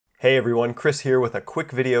Hey everyone, Chris here with a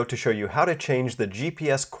quick video to show you how to change the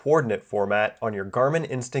GPS coordinate format on your Garmin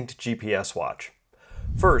Instinct GPS watch.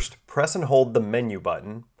 First, press and hold the menu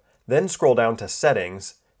button, then scroll down to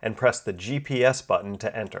Settings and press the GPS button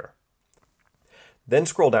to enter. Then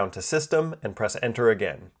scroll down to System and press Enter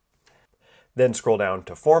again. Then scroll down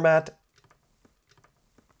to Format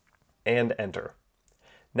and Enter.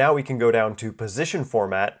 Now we can go down to Position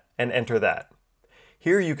Format and enter that.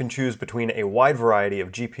 Here you can choose between a wide variety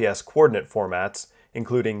of GPS coordinate formats,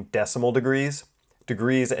 including decimal degrees,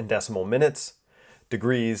 degrees and decimal minutes,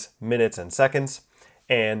 degrees, minutes, and seconds,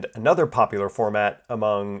 and another popular format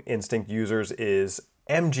among Instinct users is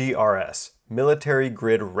MGRS, Military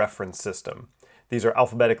Grid Reference System. These are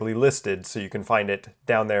alphabetically listed, so you can find it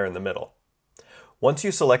down there in the middle. Once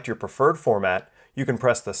you select your preferred format, you can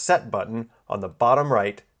press the Set button on the bottom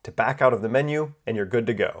right to back out of the menu, and you're good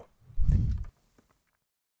to go.